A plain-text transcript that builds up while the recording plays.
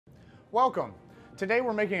Welcome. Today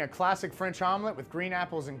we're making a classic French omelet with green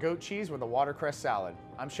apples and goat cheese with a watercress salad.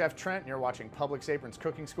 I'm Chef Trent and you're watching Publix Aprons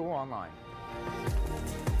Cooking School online.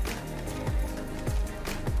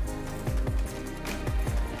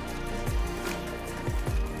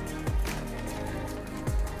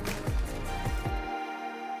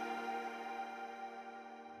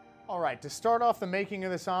 All right, to start off the making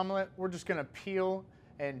of this omelet, we're just gonna peel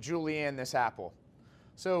and julienne this apple.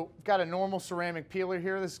 So I've got a normal ceramic peeler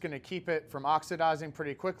here. This is going to keep it from oxidizing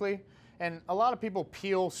pretty quickly. And a lot of people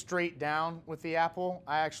peel straight down with the apple.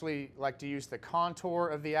 I actually like to use the contour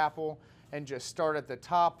of the apple and just start at the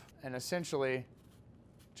top and essentially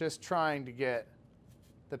just trying to get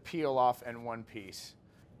the peel off in one piece.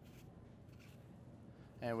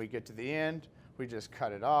 And we get to the end, we just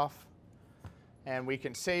cut it off. And we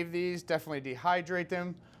can save these, definitely dehydrate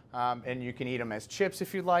them, and you can eat them as chips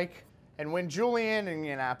if you'd like. And when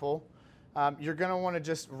julienning an apple, you're going to want to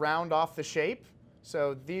just round off the shape.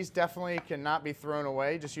 So these definitely cannot be thrown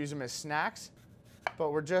away. Just use them as snacks.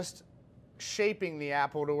 But we're just shaping the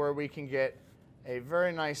apple to where we can get a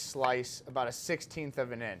very nice slice, about a 1/16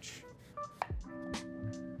 of an inch.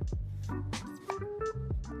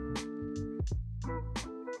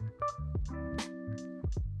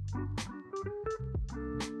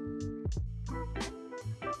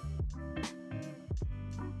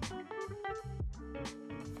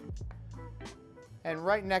 And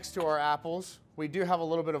right next to our apples, we do have a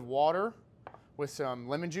little bit of water with some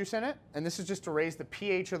lemon juice in it. And this is just to raise the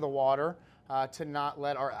pH of the water to not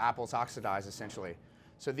let our apples oxidize, essentially.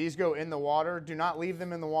 So these go in the water. Do not leave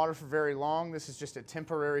them in the water for very long. This is just a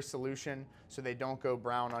temporary solution so they don't go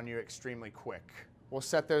brown on you extremely quick. We'll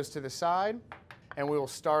set those to the side and we will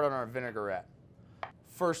start on our vinaigrette.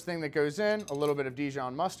 First thing that goes in, a little bit of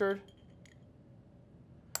Dijon mustard.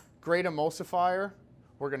 Great emulsifier.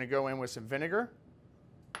 We're going to go in with some vinegar.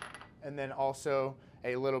 And then also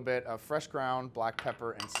a little bit of fresh ground black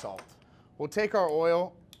pepper and salt. We'll take our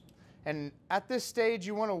oil, and at this stage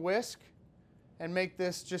you want to whisk and make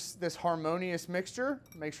this just this harmonious mixture.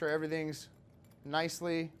 Make sure everything's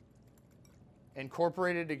nicely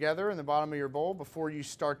incorporated together in the bottom of your bowl before you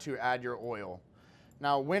start to add your oil.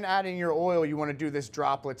 Now when adding your oil, you want to do this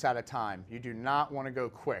droplets at a time. You do not want to go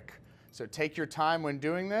quick. So take your time when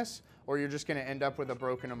doing this or you're just going to end up with a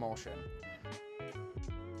broken emulsion.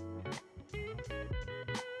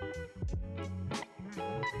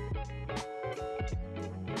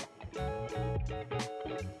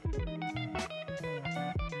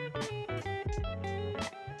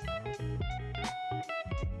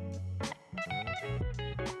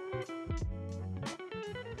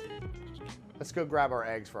 Let's go grab our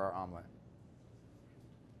eggs for our omelet.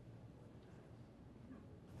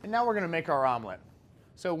 And now we're going to make our omelet.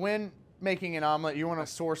 So when making an omelet, you want to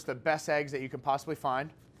source the best eggs that you can possibly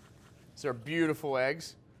find. These are beautiful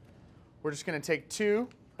eggs. We're just going to take 2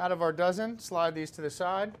 out of our dozen, slide these to the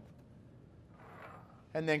side,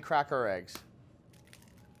 and then crack our eggs.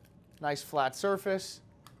 Nice flat surface.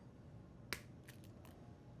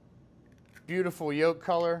 Beautiful yolk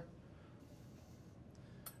color.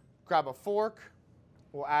 Grab a fork,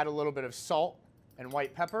 we'll add a little bit of salt and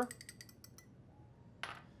white pepper.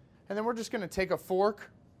 And then we're just going to take a fork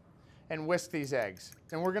and whisk these eggs.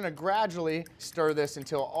 And we're going to gradually stir this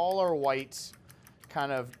until all our whites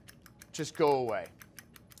kind of just go away.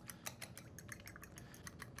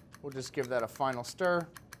 We'll just give that a final stir.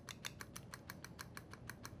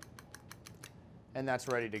 And that's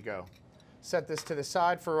ready to go. Set this to the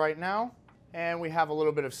side for right now. And we have a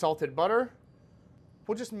little bit of salted butter.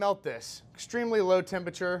 We'll just melt this, extremely low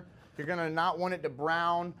temperature. You're gonna not want it to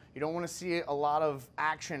brown. You don't wanna see a lot of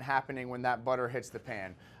action happening when that butter hits the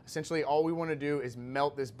pan. Essentially, all we wanna do is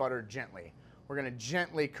melt this butter gently. We're gonna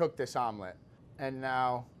gently cook this omelet. And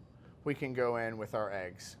now we can go in with our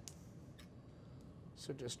eggs.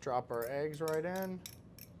 So just drop our eggs right in.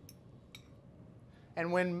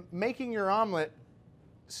 And when making your omelet,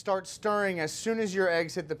 start stirring as soon as your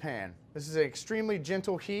eggs hit the pan. This is an extremely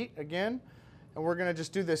gentle heat, again. And we're going to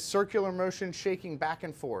just do this circular motion, shaking back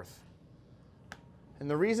and forth. And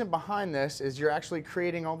the reason behind this is you're actually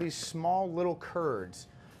creating all these small little curds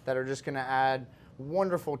that are just going to add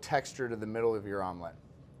wonderful texture to the middle of your omelet.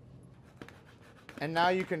 And now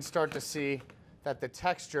you can start to see that the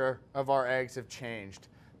texture of our eggs have changed.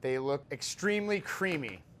 They look extremely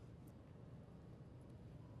creamy.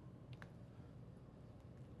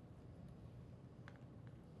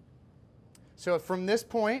 So from this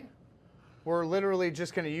point, we're literally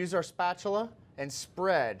just going to use our spatula and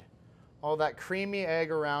spread all that creamy egg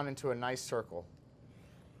around into a nice circle.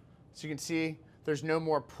 So you can see there's no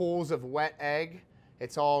more pools of wet egg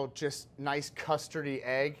It's all just nice custardy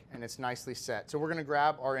egg, and it's nicely set. So we're gonna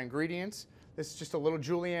grab our ingredients. This is just a little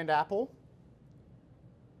julienned apple,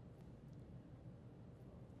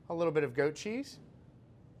 a little bit of goat cheese,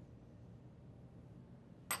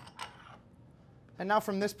 and now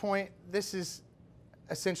from this point, this is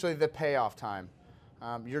essentially the payoff time.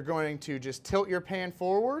 You're going to just tilt your pan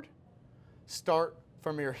forward, start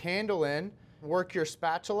from your handle in, work your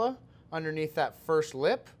spatula underneath that first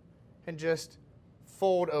lip, and just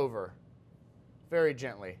fold over very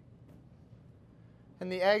gently.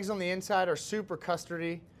 And the eggs on the inside are super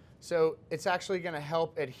custardy, so it's actually going to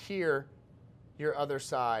help adhere your other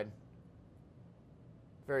side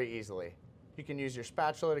very easily. You can use your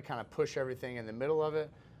spatula to kind of push everything in the middle of it,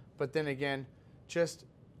 but then again, just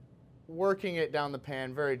working it down the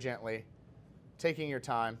pan very gently, taking your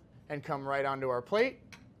time, and come right onto our plate.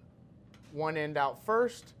 One end out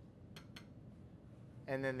first,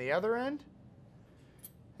 and then the other end.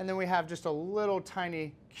 And then we have just a little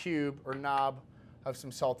tiny cube or knob of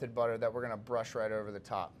some salted butter that we're gonna brush right over the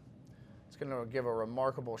top. It's gonna give a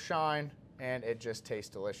remarkable shine, and it just tastes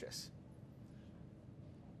delicious.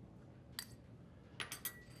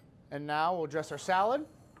 And now we'll dress our salad.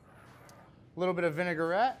 A little bit of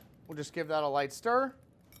vinaigrette. We'll just give that a light stir.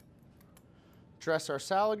 Dress our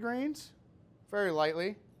salad greens very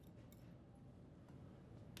lightly.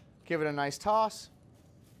 Give it a nice toss.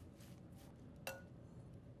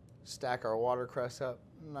 Stack our watercress up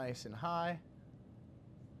nice and high.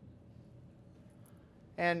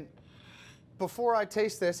 And before I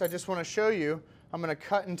taste this, I just want to show you, I'm going to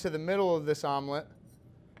cut into the middle of this omelet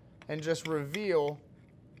and just reveal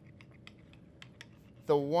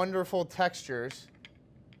the wonderful textures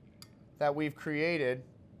that we've created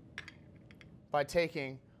by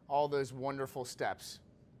taking all those wonderful steps.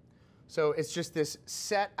 So it's just this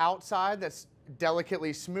set outside that's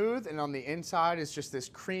delicately smooth, and on the inside is just this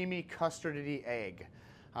creamy custardy egg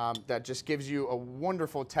that just gives you a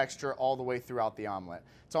wonderful texture all the way throughout the omelet.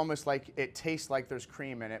 It's almost like it tastes like there's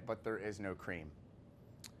cream in it, but there is no cream.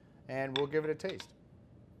 And we'll give it a taste.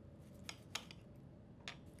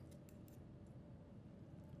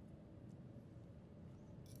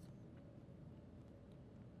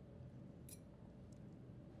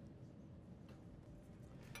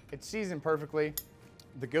 It's seasoned perfectly.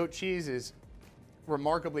 The goat cheese is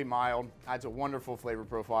remarkably mild, adds a wonderful flavor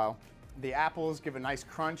profile. The apples give a nice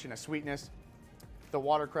crunch and a sweetness. The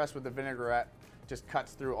watercress with the vinaigrette just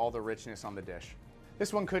cuts through all the richness on the dish.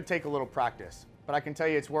 This one could take a little practice, but I can tell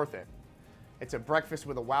you it's worth it. It's a breakfast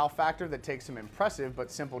with a wow factor that takes some impressive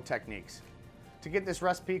but simple techniques. To get this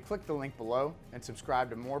recipe, click the link below and subscribe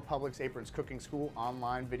to more Publix Aprons Cooking School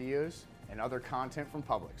online videos and other content from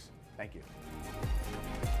Publix. Thank you.